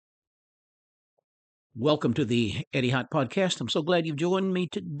Welcome to the Eddie Hot Podcast. I'm so glad you've joined me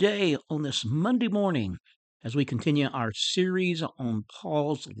today on this Monday morning as we continue our series on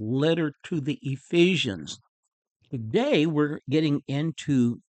Paul's letter to the Ephesians. Today we're getting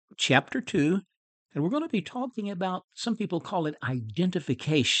into chapter 2, and we're going to be talking about, some people call it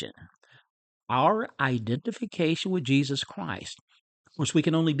identification, our identification with Jesus Christ. Of course, we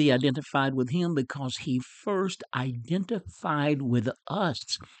can only be identified with him because he first identified with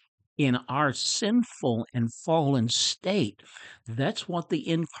us in our sinful and fallen state. That's what the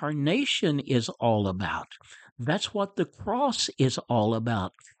incarnation is all about. That's what the cross is all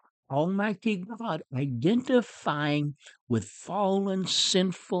about. Almighty God identifying with fallen,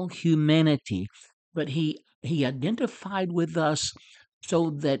 sinful humanity. But he identified with us so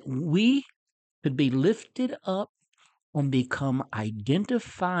that we could be lifted up and become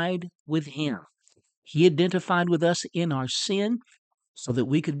identified with him. He identified with us in our sin so that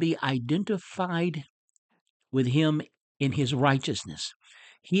we could be identified with him in his righteousness.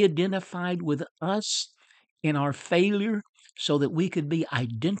 He identified with us in our failure so that we could be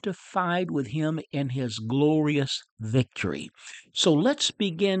identified with him in his glorious victory. So let's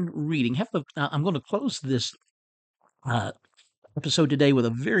begin reading. I'm going to close this uh, episode today with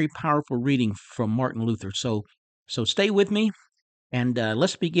a very powerful reading from Martin Luther. So stay with me, and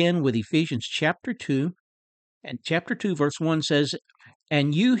let's begin with Ephesians chapter 2. And chapter 2, verse 1 says,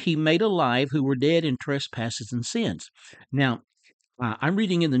 "And you he made alive who were dead in trespasses and sins." Now, I'm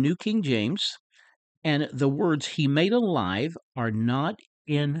reading in the New King James, and the words he made alive are not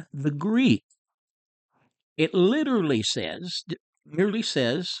in the Greek. It merely says,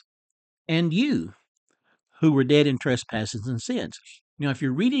 "And you who were dead in trespasses and sins." Now, if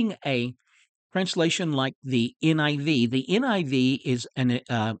you're reading a translation like the NIV is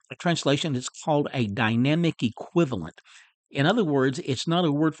a translation that's called a dynamic equivalent. In other words, it's not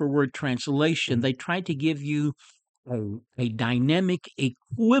a word for word translation. They try to give you a dynamic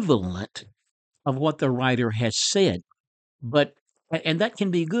equivalent of what the writer has said. But and that can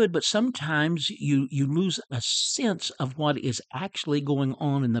be good, but sometimes you lose a sense of what is actually going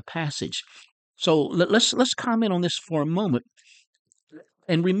on in the passage. So let's comment on this for a moment.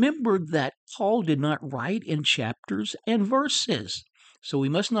 And remember that Paul did not write in chapters and verses. So we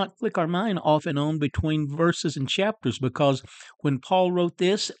must not flick our mind off and on between verses and chapters, because when Paul wrote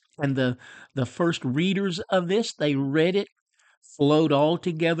this and the first readers of this, they read it, flowed all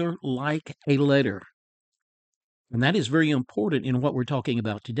together like a letter. And that is very important in what we're talking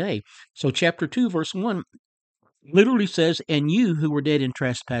about today. So chapter 2, verse 1 literally says, "And you who were dead in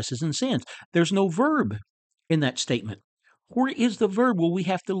trespasses and sins." There's no verb in that statement. Where is the verb? Well, we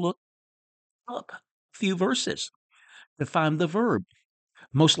have to look up a few verses to find the verb.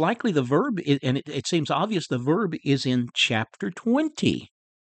 Most likely the verb, and it seems obvious, the verb is in chapter 20.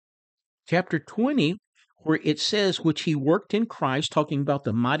 Chapter 20, where it says, "Which he worked in Christ," talking about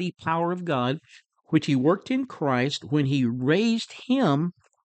the mighty power of God, "which he worked in Christ when he raised him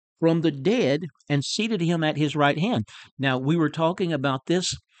from the dead and seated him at his right hand." Now, we were talking about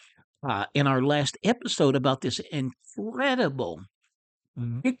this in our last episode, about this incredible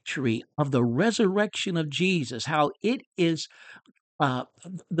victory of the resurrection of Jesus, how it is uh,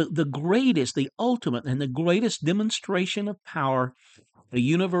 the greatest, the ultimate, and the greatest demonstration of power the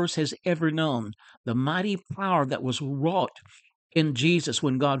universe has ever known. The mighty power that was wrought in Jesus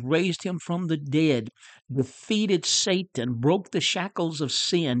when God raised him from the dead, defeated Satan, broke the shackles of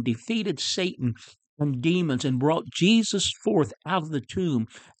sin, defeated Satan and demons, and brought Jesus forth out of the tomb,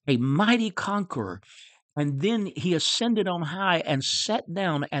 a mighty conqueror. And then he ascended on high and sat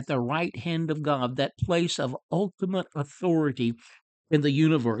down at the right hand of God, that place of ultimate authority in the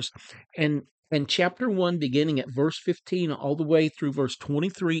universe. And chapter 1, beginning at verse 15 all the way through verse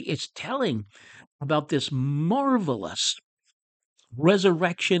 23, is telling about this marvelous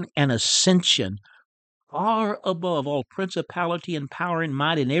resurrection and ascension, far above all principality and power and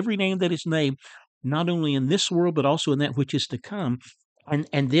might and every name that is named, not only in this world but also in that which is to come.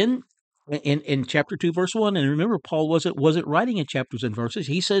 And then in chapter 2, verse 1, and remember, Paul wasn't writing in chapters and verses.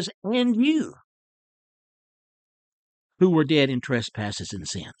 He says, "And you who were dead in trespasses and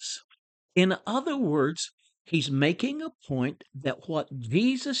sins." In other words, he's making a point that what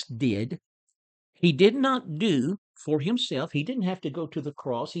Jesus did, he did not do for himself. He didn't have to go to the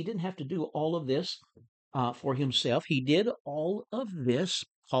cross. He didn't have to do all of this for himself. He did all of this,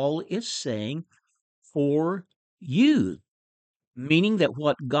 Paul is saying, for you, meaning that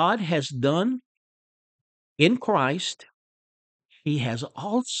what God has done in Christ, he has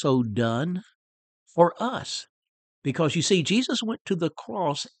also done for us. Because you see, Jesus went to the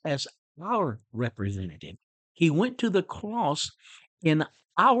cross as our representative. He went to the cross in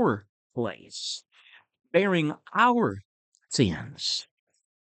our place. bearing our sins.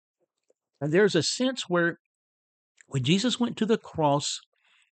 And there's a sense where when Jesus went to the cross,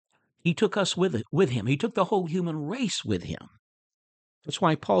 he took us with him. He took the whole human race with him. That's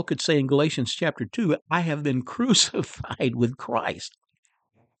why Paul could say in Galatians chapter 2, I have been crucified with Christ.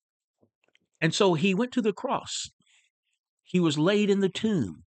 And so he went to the cross. He was laid in the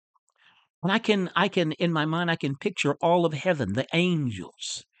tomb. And I can in my mind, I can picture all of heaven, the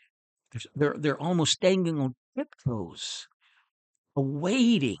angels. They're almost standing on tiptoes,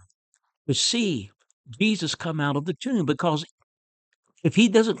 awaiting to see Jesus come out of the tomb. Because if he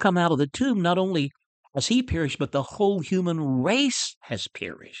doesn't come out of the tomb, not only has he perished, but the whole human race has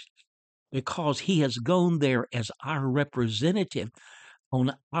perished, because he has gone there as our representative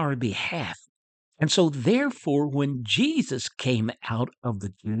on our behalf. And so, therefore, when Jesus came out of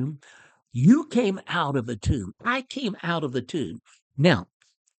the tomb, you came out of the tomb. I came out of the tomb. Now,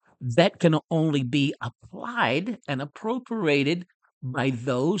 that can only be applied and appropriated by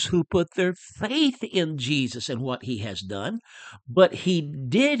those who put their faith in Jesus and what he has done. But he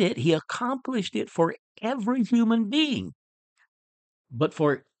did it, he accomplished it for every human being. But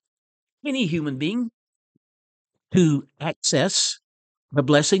for any human being to access the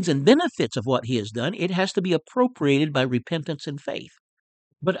blessings and benefits of what he has done, it has to be appropriated by repentance and faith.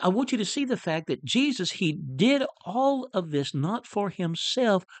 But I want you to see the fact that Jesus, he did all of this not for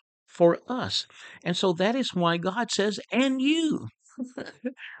himself, for us. And so that is why God says, and you.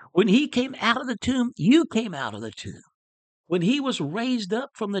 When he came out of the tomb, you came out of the tomb. When he was raised up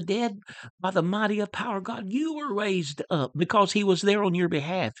from the dead by the mighty power of God, you were raised up because he was there on your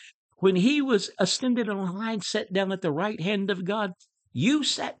behalf. When he was ascended on high and sat down at the right hand of God, you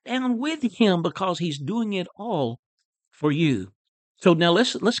sat down with him because he's doing it all for you. So now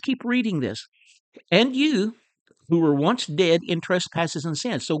let's keep reading this. And you who were once dead in trespasses and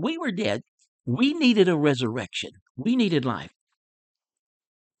sins. So we were dead. We needed a resurrection. We needed life.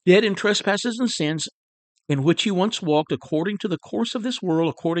 Dead in trespasses and sins, in which you once walked according to the course of this world,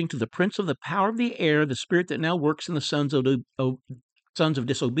 according to the prince of the power of the air, the spirit that now works in the sons of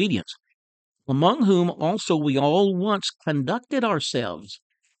disobedience, among whom also we all once conducted ourselves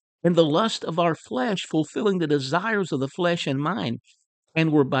in the lust of our flesh, fulfilling the desires of the flesh and mind,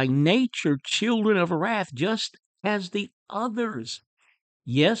 and were by nature children of wrath, just as the others.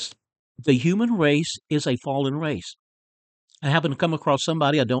 Yes, the human race is a fallen race. I happened to come across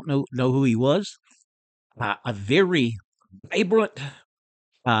somebody, I don't know who he was, a very vibrant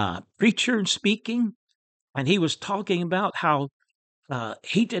preacher and speaking, and he was talking about how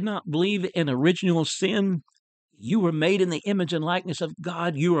he did not believe in original sin. You were made in the image and likeness of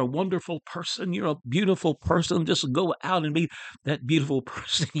God. You're a wonderful person. You're a beautiful person. Just go out and be that beautiful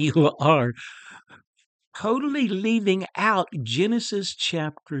person you are. Totally leaving out Genesis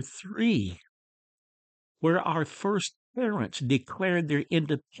chapter 3, where our first parents declared their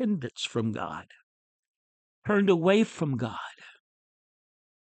independence from God, turned away from God,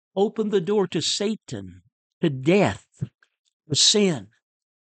 opened the door to Satan, to death, to sin.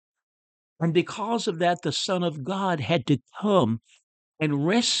 And because of that, the Son of God had to come and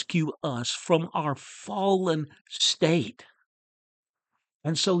rescue us from our fallen state.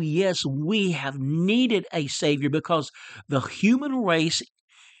 And so, yes, we have needed a Savior because the human race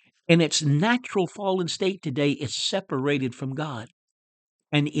in its natural fallen state today is separated from God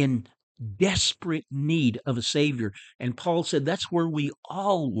and in desperate need of a Savior. And Paul said that's where we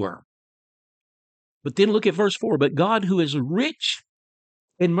all were. But then look at verse 4. But God, who is rich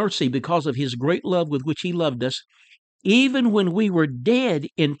in mercy because of his great love with which he loved us, even when we were dead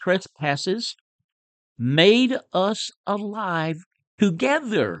in trespasses, made us alive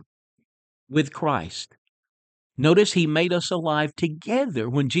together with Christ. Notice he made us alive together.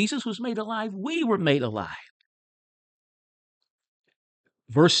 When Jesus was made alive, we were made alive.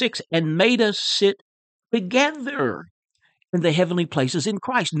 Verse 6, and made us sit together in the heavenly places in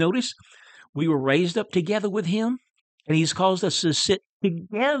Christ. Notice we were raised up together with him, and he's caused us to sit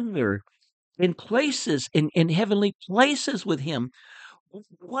together in places, in heavenly places with him.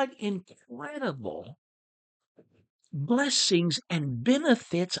 What incredible blessings and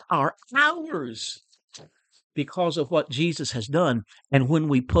benefits are ours because of what Jesus has done. And when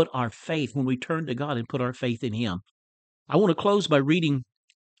we put our faith, when we turn to God and put our faith in him. I want to close by reading,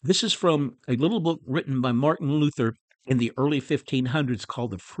 this is from a little book written by Martin Luther in the early 1500s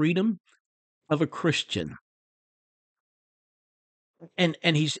called The Freedom of a Christian. And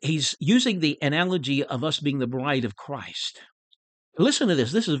he's using the analogy of us being the bride of Christ. Listen to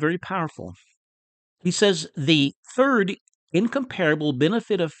this. This is very powerful. He says the third incomparable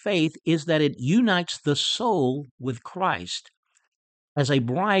benefit of faith is that it unites the soul with Christ as a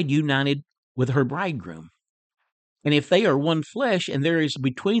bride united with her bridegroom. And if they are one flesh and there is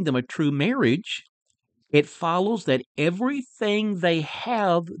between them a true marriage, it follows that everything they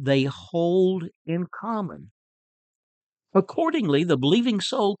have, they hold in common. Accordingly, the believing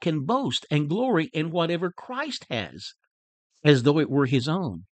soul can boast and glory in whatever Christ has, as though it were his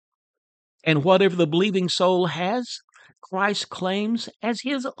own. And whatever the believing soul has, Christ claims as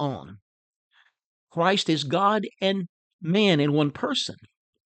his own. Christ is God and man in one person.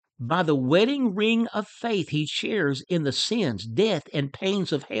 By the wedding ring of faith, he shares in the sins, death, and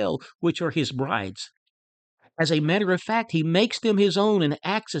pains of hell, which are his brides. As a matter of fact, he makes them his own and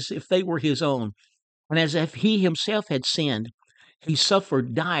acts as if they were his own. And as if he himself had sinned, he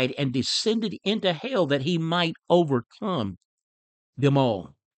suffered, died, and descended into hell that he might overcome them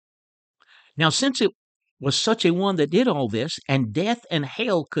all. Now, since it was such a one that did all this, and death and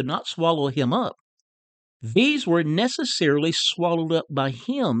hell could not swallow him up, these were necessarily swallowed up by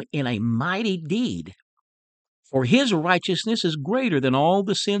him in a mighty deed. For his righteousness is greater than all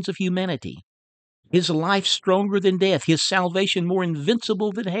the sins of humanity, his life stronger than death, his salvation more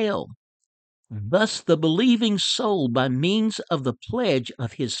invincible than hell. Thus, the believing soul, by means of the pledge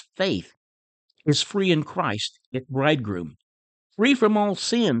of his faith, is free in Christ, its bridegroom, free from all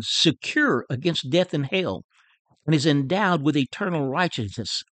sins, secure against death and hell, and is endowed with eternal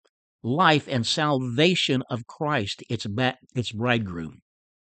righteousness, life, and salvation of Christ, its bridegroom.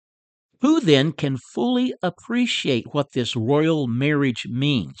 Who then can fully appreciate what this royal marriage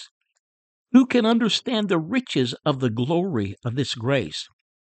means? Who can understand the riches of the glory of this grace?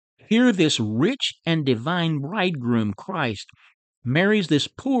 Here, this rich and divine bridegroom, Christ, marries this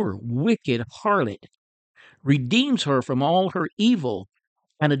poor, wicked harlot, redeems her from all her evil,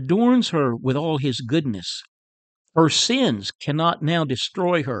 and adorns her with all his goodness. Her sins cannot now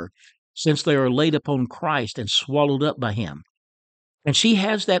destroy her, since they are laid upon Christ and swallowed up by him. And she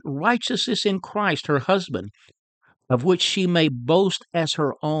has that righteousness in Christ, her husband, of which she may boast as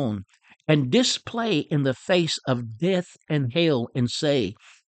her own, and display in the face of death and hell, and say,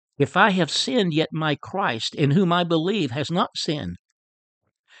 if I have sinned, yet my Christ, in whom I believe, has not sinned.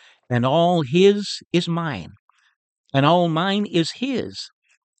 And all his is mine, and all mine is his,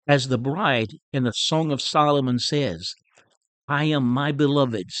 as the bride in the Song of Solomon says, I am my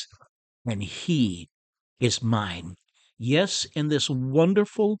beloved's, and he is mine. Yes, in this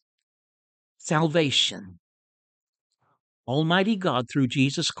wonderful salvation, Almighty God, through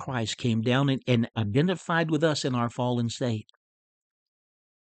Jesus Christ, came down and identified with us in our fallen state,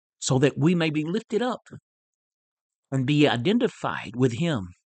 so that we may be lifted up and be identified with him,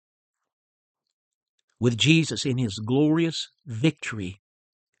 with Jesus in his glorious victory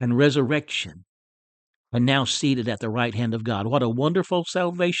and resurrection, and now seated at the right hand of God. What a wonderful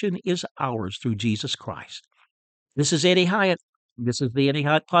salvation is ours through Jesus Christ. This is Eddie Hyatt. This is the Eddie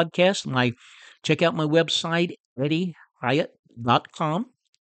Hyatt Podcast. Check out my website, eddieHyatt.com.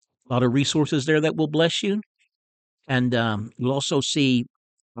 A lot of resources there that will bless you. And you'll also see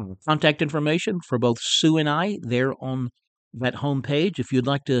contact information for both Sue and I there on that homepage. If you'd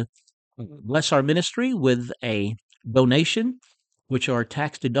like to bless our ministry with a donation, which are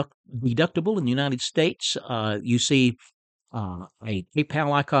tax deductible in the United States, you see a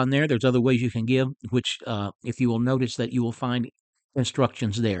PayPal icon there. There's other ways you can give, which if you will notice that you will find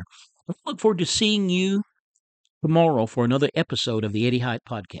instructions there. I look forward to seeing you tomorrow for another episode of the Eddie Hyatt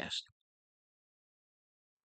Podcast.